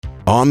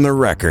On the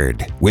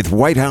Record with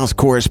White House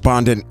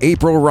correspondent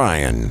April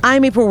Ryan.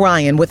 I'm April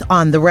Ryan with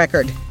On the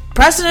Record.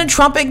 President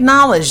Trump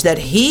acknowledged that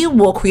he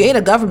will create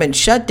a government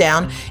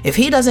shutdown if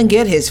he doesn't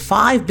get his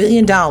 $5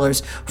 billion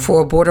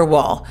for a border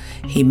wall.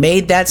 He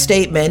made that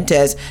statement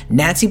as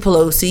Nancy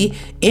Pelosi,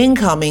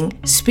 incoming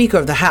Speaker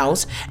of the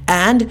House,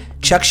 and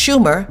Chuck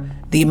Schumer,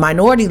 the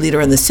minority leader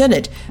in the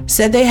Senate,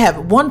 said they have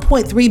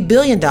 $1.3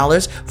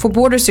 billion for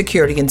border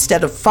security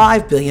instead of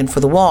 $5 billion for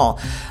the wall.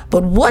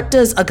 But what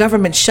does a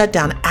government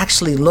shutdown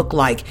actually look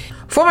like?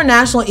 Former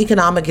National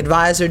Economic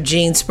Advisor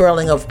Gene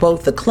Sperling of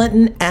both the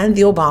Clinton and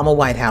the Obama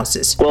White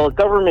Houses. Well, a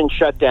government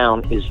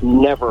shutdown is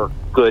never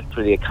good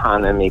for the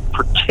economy,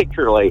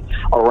 particularly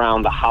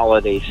around the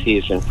holiday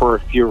season, for a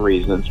few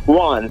reasons.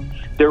 One,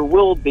 there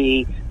will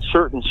be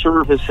certain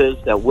services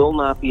that will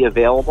not be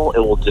available. It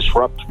will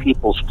disrupt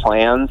people's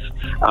plans.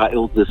 It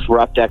will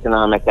disrupt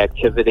economic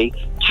activity.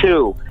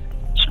 Two,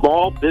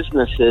 small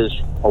businesses,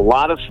 a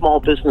lot of small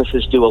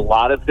businesses do a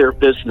lot of their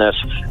business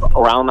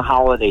around the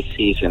holiday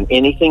season.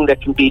 Anything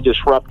that can be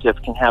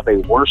disruptive can have a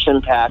worse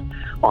impact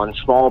on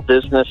small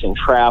business and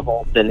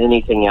travel than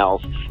anything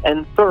else.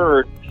 And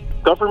third,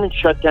 government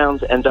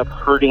shutdowns end up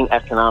hurting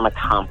economic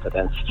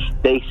confidence.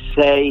 They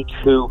say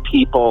to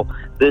people,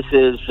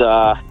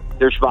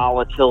 there's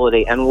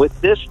volatility. And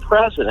with this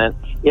president,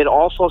 it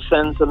also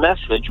sends a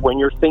message when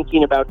you're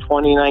thinking about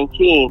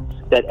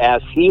 2019 that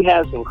as he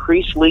has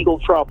increased legal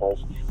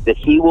troubles, that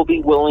he will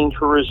be willing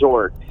to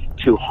resort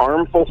to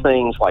harmful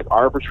things like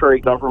arbitrary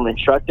government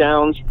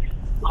shutdowns.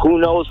 Who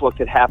knows what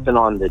could happen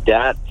on the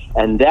debt,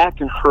 and that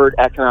can hurt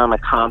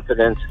economic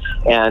confidence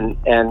and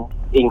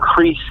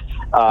increase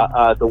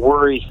the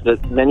worries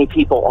that many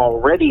people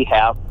already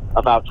have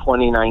about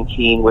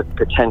 2019 with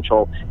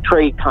potential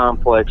trade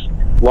conflicts,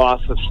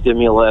 loss of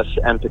stimulus,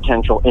 and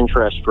potential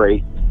interest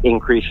rate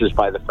increases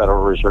by the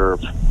Federal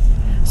Reserve.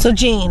 So,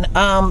 Gene,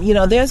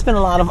 there's been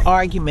a lot of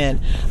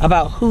argument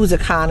about whose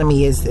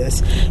economy is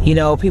this.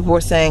 People were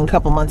saying a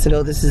couple months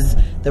ago this is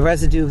the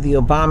residue of the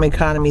Obama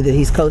economy that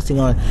he's coasting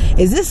on.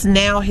 Is this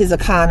now his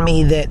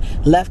economy that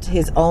left to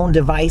his own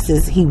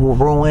devices he will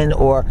ruin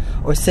or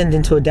send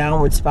into a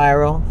downward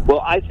spiral?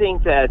 Well, I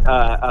think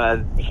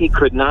that he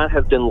could not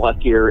have been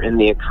luckier in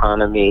the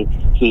economy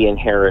he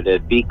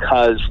inherited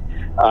because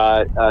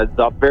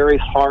the very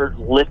hard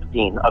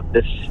lifting of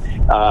this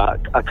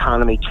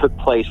economy took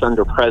place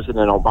under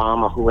President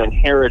Obama, who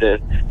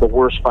inherited the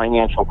worst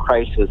financial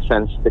crisis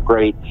since the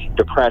Great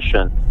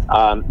Depression.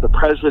 The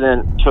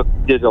president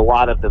did a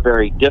lot of the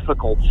very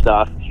difficult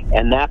stuff,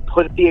 and that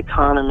put the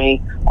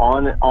economy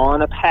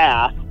on a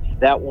path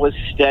that was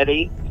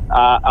steady,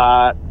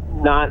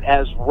 not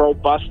as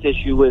robust as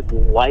you would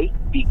like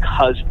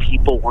because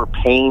people were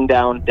paying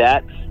down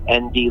debt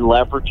and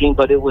deleveraging,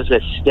 but it was a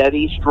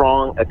steady,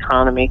 strong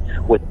economy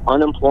with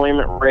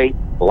unemployment rate,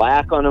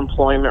 black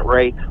unemployment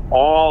rate,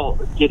 all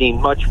getting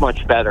much,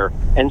 much better.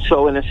 And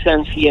so in a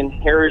sense, he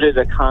inherited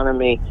an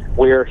economy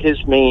where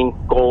his main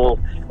goal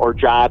or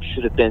job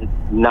should have been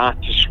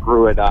not to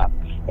screw it up.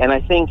 And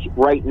I think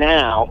right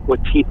now,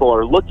 what people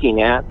are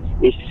looking at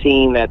is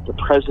seeing that the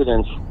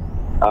president's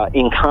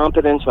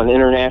incompetence on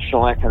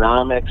international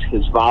economics,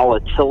 his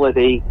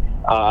volatility,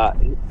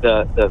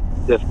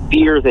 the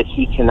fear that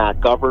he cannot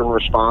govern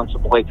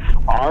responsibly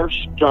are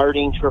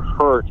starting to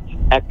hurt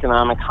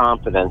economic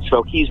confidence.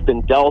 So he's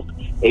been dealt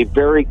a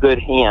very good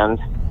hand,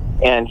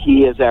 and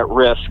he is at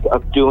risk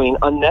of doing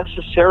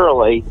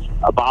unnecessarily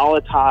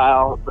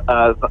volatile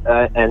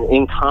and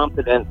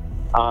incompetent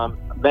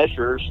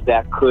measures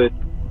that could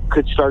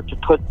start to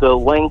put the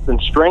length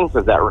and strength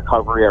of that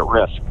recovery at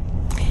risk.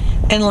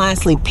 And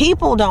lastly,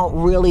 people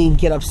don't really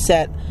get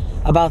upset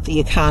about the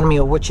economy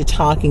or what you're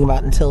talking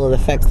about until it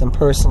affects them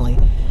personally.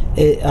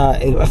 It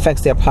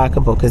affects their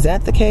pocketbook. Is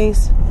that the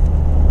case?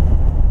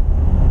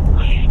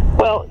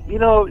 Well,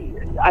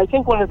 I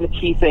think one of the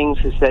key things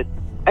is that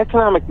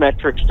economic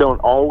metrics don't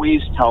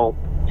always tell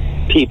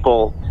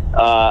people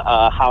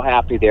how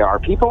happy they are.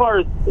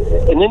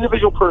 An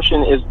individual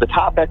person is the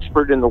top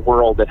expert in the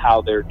world at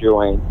how they're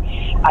doing.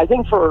 I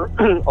think for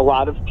a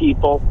lot of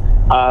people,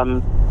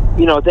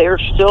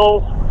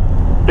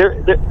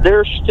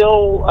 they're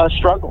still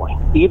struggling,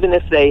 even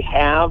if they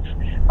have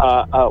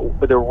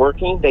they're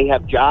working, they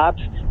have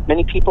jobs.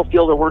 Many people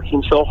feel they're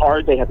working so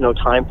hard they have no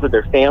time for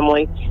their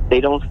family. They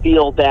don't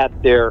feel that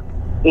their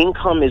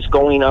income is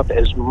going up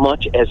as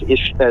much as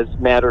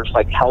matters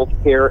like health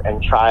care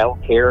and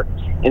child care.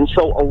 And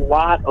so a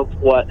lot of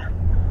what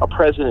a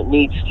president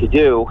needs to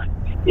do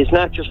is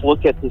not just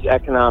look at these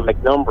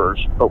economic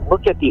numbers, but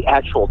look at the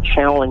actual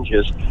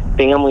challenges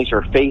families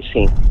are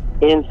facing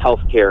in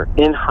healthcare,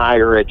 in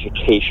higher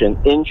education,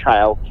 in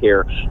child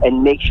care,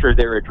 and make sure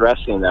they're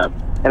addressing them.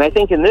 And I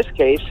think in this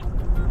case,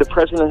 the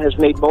president has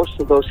made most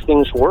of those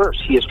things worse.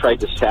 He has tried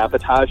to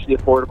sabotage the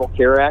Affordable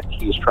Care Act.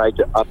 He has tried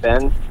to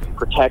upend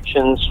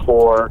protections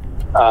for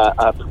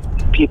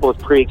people with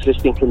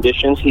pre-existing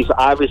conditions. He's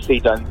obviously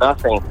done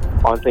nothing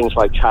on things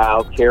like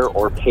child care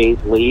or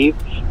paid leave.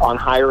 On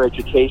higher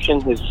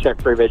education, his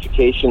Secretary of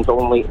Education's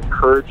only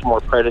encouraged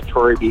more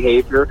predatory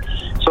behavior.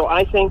 So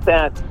I think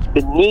that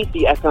beneath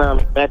the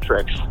economic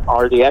metrics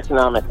are the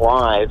economic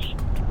lives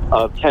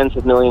of tens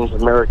of millions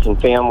of American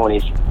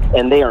families,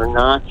 and they are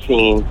not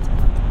seeing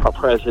a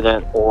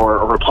president or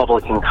a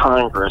Republican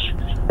Congress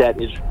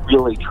that is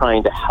really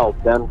trying to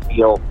help them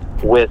deal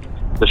with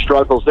the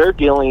struggles they're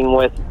dealing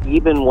with,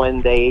 even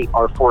when they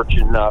are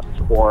fortunate enough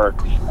or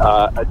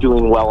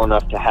doing well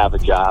enough to have a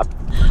job.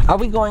 Are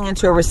we going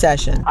into a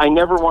recession? I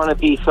never want to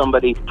be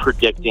somebody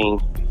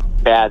predicting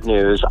bad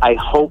news. I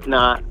hope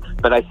not,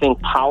 but I think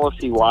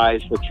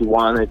policy-wise, what you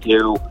want to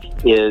do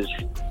is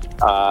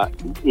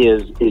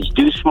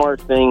do smart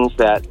things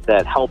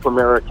that help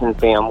American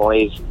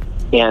families,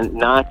 and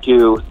not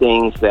do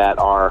things that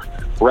are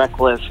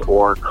reckless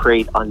or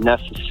create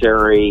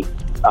unnecessary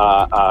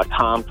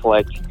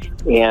conflict.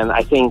 And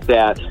I think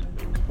that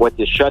what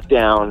the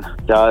shutdown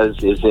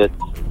does is it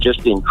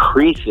just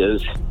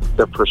increases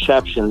the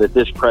perception that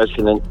this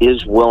president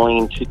is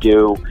willing to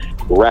do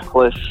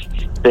reckless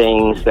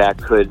things that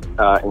could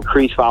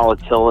increase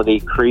volatility,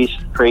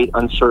 create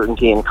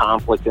uncertainty and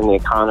conflict in the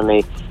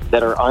economy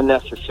that are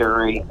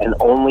unnecessary and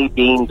only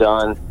being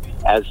done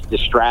as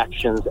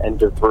distractions and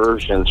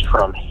diversions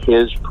from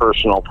his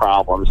personal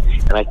problems.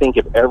 And I think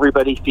if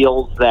everybody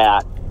feels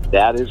that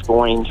is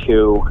going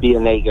to be a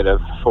negative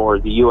for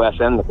the U.S.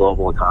 and the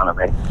global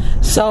economy.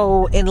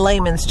 So, in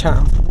layman's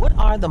terms, what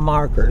are the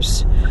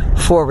markers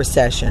for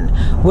recession?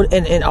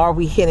 And are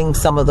we hitting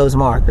some of those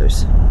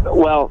markers?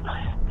 Well,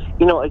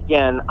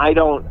 again, I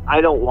don't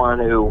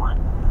want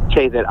to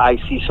say that I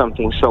see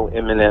something so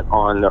imminent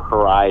on the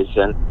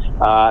horizon.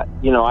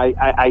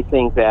 I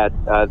think that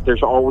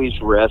there's always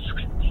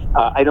risks.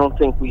 I don't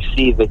think we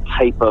see the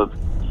type of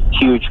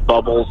huge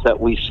bubbles that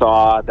we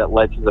saw that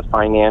led to the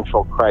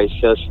financial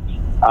crisis.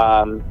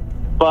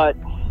 But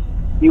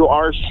you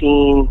are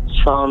seeing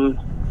some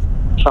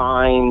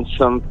signs,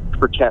 some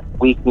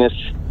weakness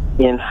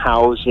in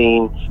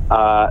housing,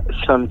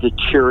 some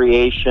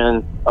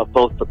deterioration of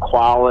both the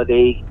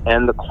quality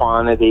and the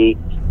quantity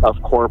of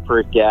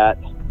corporate debt.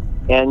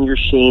 And you're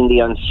seeing the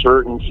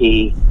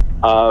uncertainty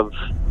of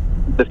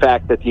the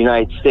fact that the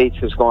United States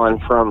has gone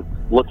from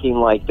looking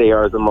like they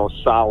are the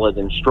most solid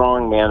and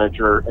strong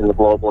manager in the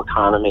global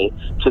economy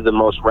to the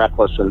most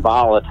reckless and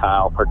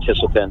volatile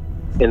participant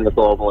in the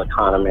global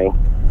economy.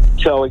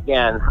 So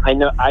again, I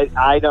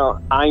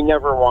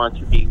never want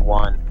to be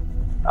one,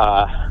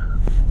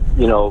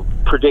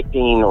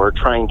 predicting or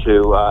trying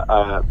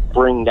to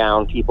bring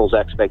down people's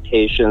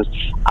expectations.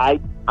 I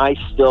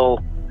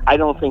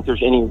don't think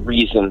there's any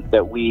reason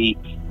that we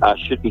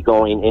should be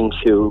going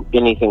into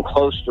anything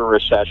close to a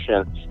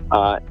recession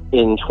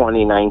in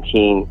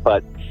 2019,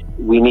 but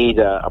we need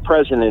a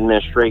president and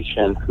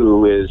administration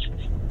who is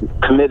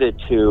committed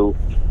to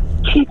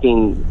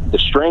keeping the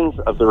strength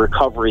of the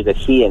recovery that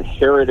he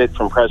inherited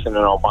from President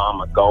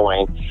Obama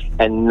going,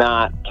 and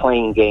not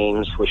playing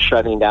games with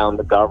shutting down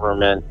the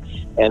government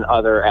and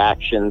other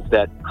actions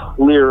that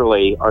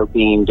clearly are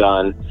being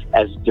done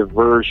as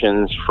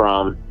diversions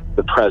from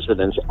the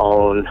president's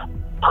own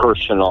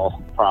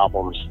personal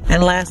problems.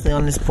 And lastly,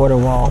 on this border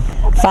wall,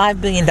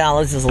 $5 billion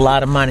is a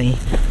lot of money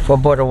for a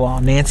border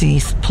wall. Nancy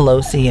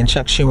Pelosi and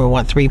Chuck Schumer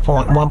want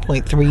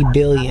 $1.3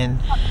 billion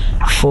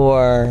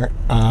for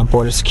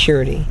border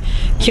security.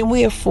 Can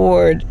we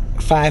afford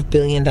 $5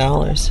 billion?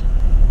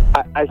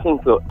 I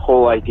think the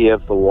whole idea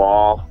of the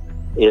wall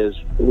is,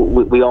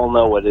 we all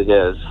know what it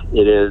is.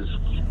 It is,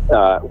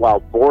 while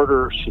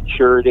border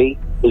security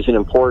is an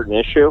important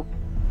issue,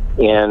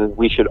 and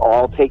we should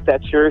all take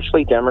that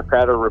seriously,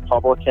 Democrat or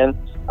Republican.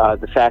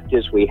 The fact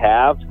is we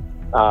have.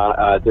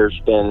 There's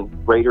been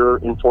greater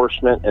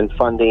enforcement and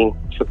funding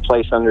took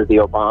place under the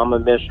Obama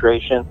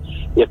administration.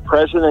 If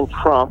President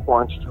Trump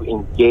wants to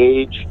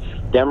engage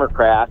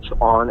Democrats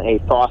on a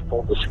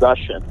thoughtful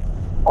discussion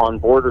on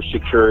border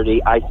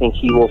security, I think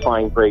he will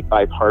find great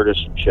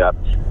bipartisanship.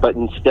 But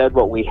instead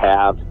what we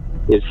have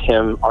is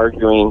him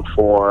arguing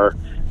for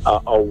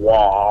a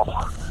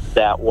wall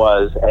that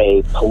was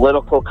a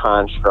political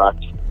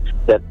construct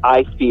that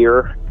I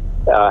fear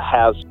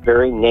has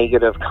very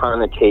negative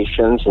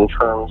connotations in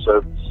terms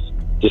of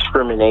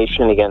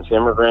discrimination against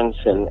immigrants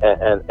and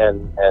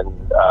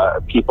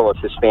people of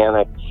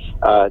Hispanic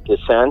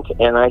descent.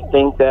 And I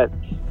think that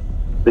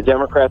the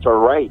Democrats are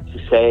right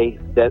to say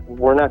that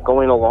we're not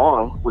going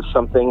along with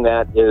something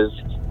that is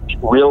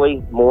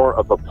really more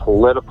of a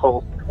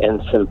political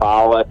and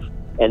symbolic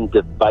and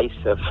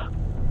divisive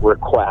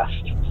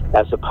request,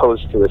 as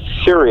opposed to a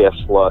serious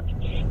look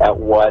at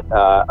what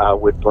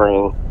would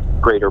bring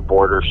greater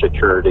border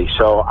security.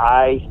 So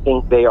I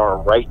think they are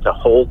right to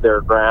hold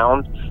their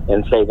ground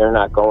and say they're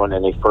not going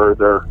any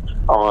further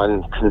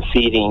on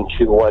conceding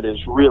to what has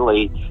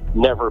really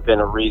never been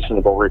a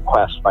reasonable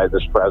request by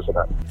this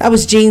president. That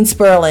was Gene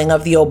Sperling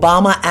of the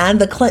Obama and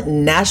the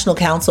Clinton National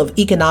Council of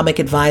Economic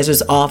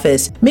Advisors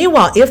Office.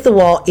 Meanwhile, if the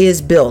wall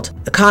is built,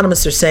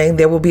 economists are saying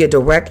there will be a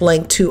direct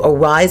link to a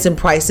rise in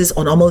prices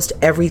on almost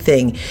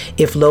everything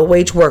if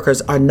low-wage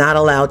workers are not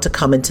allowed to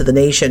come into the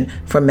nation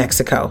from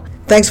Mexico.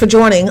 Thanks for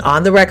joining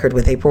On the Record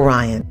with April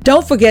Ryan.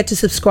 Don't forget to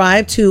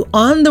subscribe to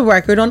On the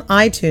Record on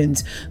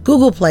iTunes,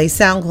 Google Play,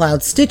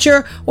 SoundCloud,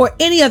 Stitcher, or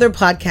any other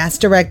podcast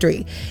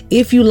directory.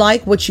 If you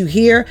like what you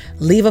hear,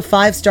 leave a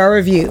 5-star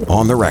review.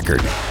 On the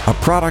Record, a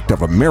product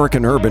of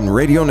American Urban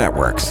Radio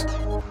Networks.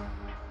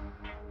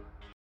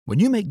 When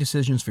you make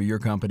decisions for your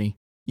company,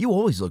 you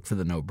always look for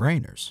the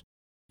no-brainers.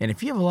 And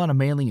if you have a lot of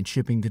mailing and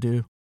shipping to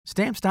do,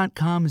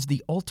 Stamps.com is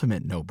the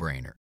ultimate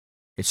no-brainer.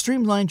 It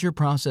streamlines your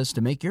process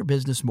to make your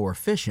business more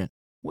efficient,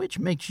 which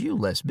makes you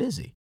less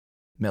busy.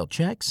 Mail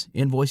checks,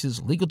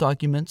 invoices, legal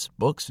documents,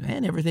 books,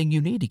 and everything you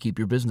need to keep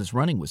your business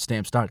running with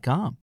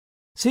Stamps.com.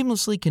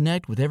 Seamlessly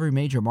connect with every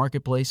major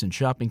marketplace and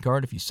shopping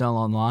cart if you sell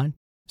online.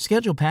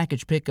 Schedule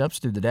package pickups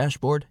through the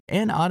dashboard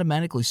and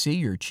automatically see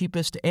your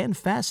cheapest and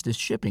fastest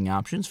shipping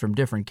options from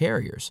different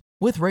carriers,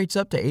 with rates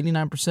up to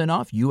 89%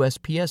 off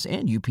USPS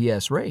and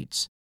UPS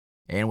rates.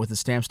 And with the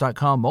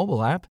Stamps.com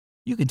mobile app,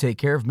 you can take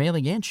care of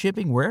mailing and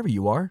shipping wherever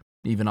you are,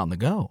 even on the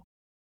go.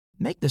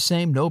 Make the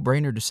same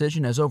no-brainer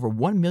decision as over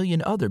 1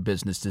 million other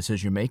business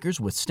decision makers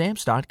with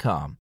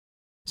Stamps.com.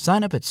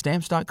 Sign up at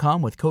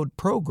Stamps.com with code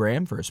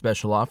PROGRAM for a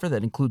special offer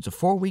that includes a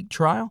 4-week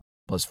trial,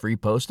 plus free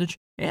postage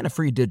and a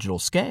free digital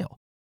scale.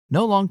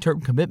 No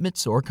long-term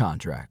commitments or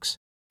contracts.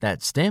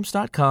 That's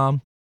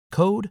Stamps.com,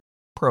 code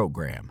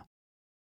PROGRAM.